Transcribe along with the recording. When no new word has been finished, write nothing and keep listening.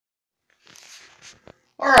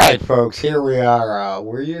Alright folks, here we are.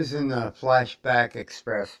 We're using the Flashback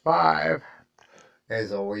Express 5.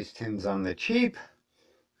 As always, Tim's on the cheap.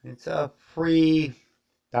 It's a free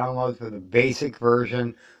download for the basic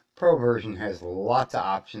version. Pro version has lots of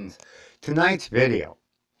options. Tonight's video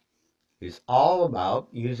is all about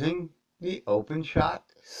using the OpenShot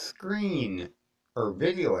screen or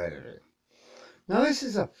video editor. Now this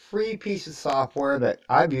is a free piece of software that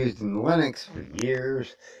I've used in Linux for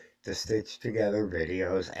years to stitch together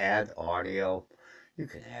videos, add audio. You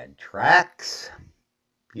can add tracks,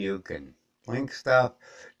 you can link stuff,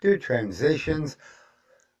 do transitions.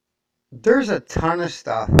 There's a ton of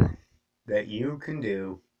stuff that you can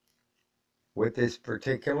do with this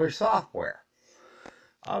particular software.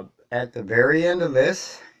 At the very end of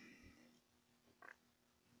this,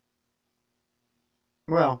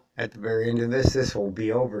 at the very end of this will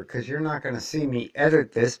be over because you're not going to see me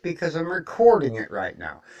edit this because I'm recording it right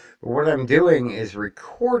now. But what I'm doing is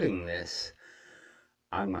recording this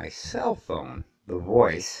on my cell phone, the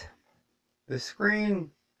voice. The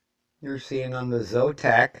screen you're seeing on the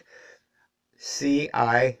Zotac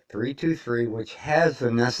Ci323, which has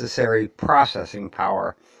the necessary processing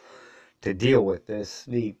power to deal with this.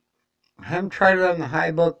 I haven't tried it on the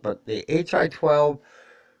HiBook, but the HI12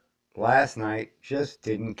 last night just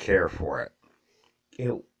didn't care for it.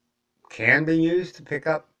 It can be used to pick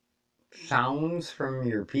up sounds from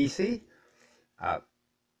your PC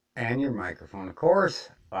and your microphone, of course.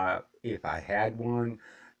 If I had one,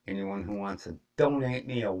 anyone who wants to donate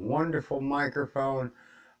me a wonderful microphone,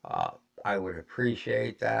 I would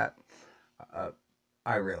appreciate that.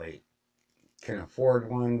 I really can afford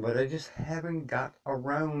one, but I just haven't got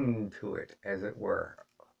around to it, as it were.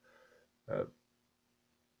 Uh,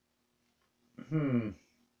 and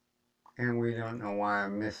we don't know why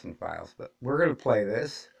I'm missing files, but we're going to play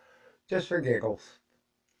this just for giggles.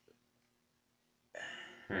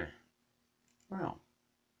 Well,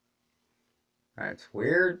 that's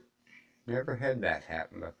weird. Never had that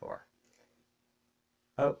happen before.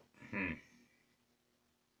 Oh,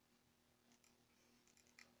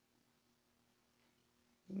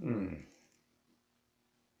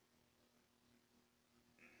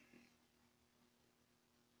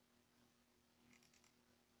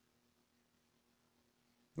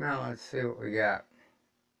 Now let's see what we got.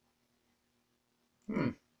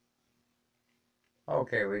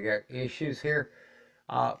 Okay, we got issues here.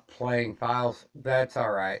 Playing files. That's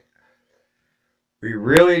all right. We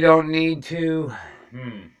really don't need to.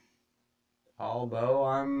 Although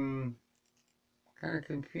I'm kind of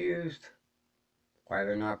confused why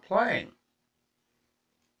they're not playing.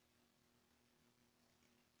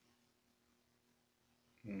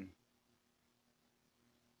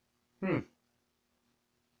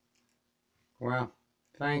 Well,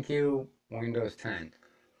 thank you, Windows 10.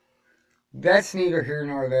 That's neither here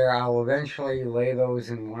nor there. I'll eventually lay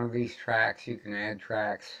those in one of these tracks. You can add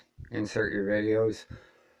tracks, insert your videos.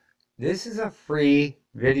 This is a free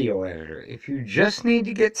video editor. If you just need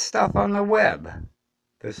to get stuff on the web,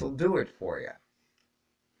 this will do it for you.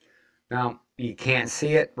 Now, you can't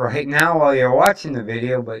see it right now while you're watching the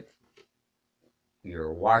video, but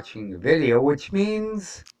you're watching the video, which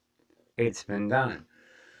means it's been done.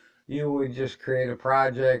 You would just create a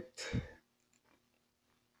project,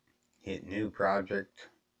 hit new project.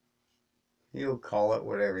 You'll call it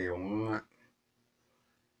whatever you want.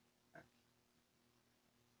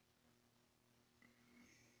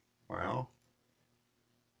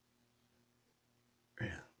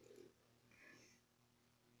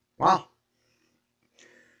 Well,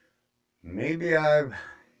 maybe I've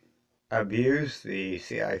abused the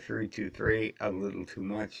Ci323 a little too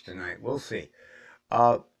much tonight. We'll see.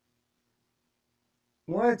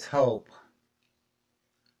 Let's hope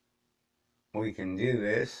we can do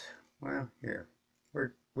this. Well, here.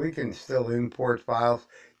 We can still import files.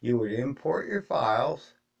 You would import your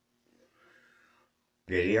files,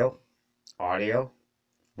 video, audio,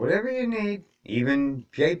 whatever you need, even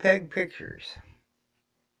JPEG pictures.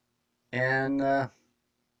 And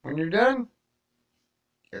when you're done,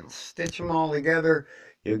 you'll stitch them all together.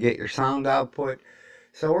 You'll get your sound output.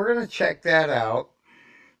 So we're going to check that out.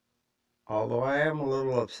 Although I am a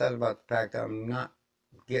little upset about the fact I'm not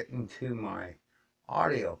getting to my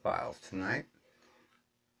audio files tonight.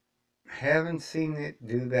 Haven't seen it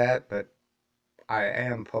do that, but I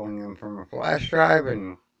am pulling them from a flash drive,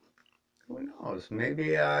 and who knows,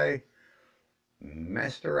 maybe I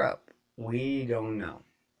messed her up. We don't know.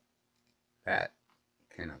 That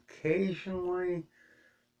can occasionally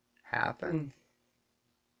happen.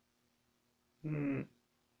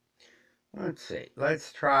 Let's see.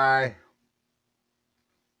 Let's try.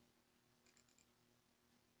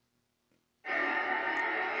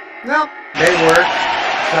 Nope, they work.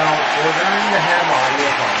 So we're going to have audio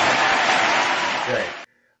files. Great.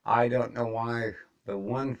 I don't know why the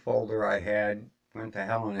one folder I had went to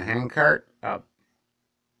hell in a handcart. I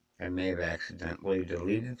may have accidentally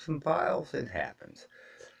deleted some files. It happens.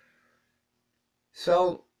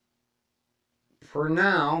 So for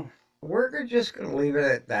now, we're just going to leave it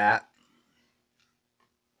at that.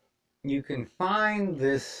 You can find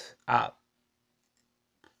this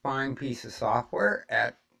fine piece of software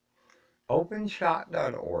at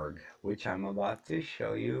OpenShot.org, which I'm about to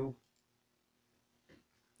show you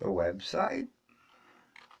the website.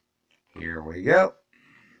 Here we go.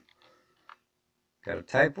 Got to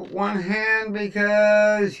type with one hand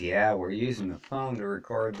because, yeah, we're using the phone to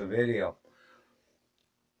record the video.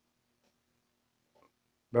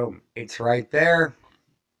 Boom. It's right there.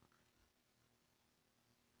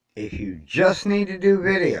 If you just need to do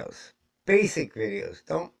videos, basic videos,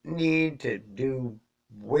 don't need to do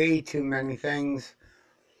way too many things,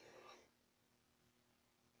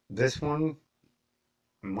 this one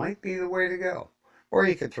might be the way to go. Or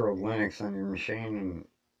you could throw Linux on your machine and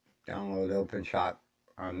download OpenShot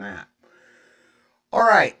on that. All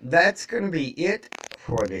right, that's going to be it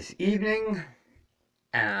for this evening.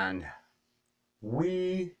 And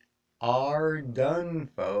we are done,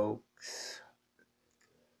 folks.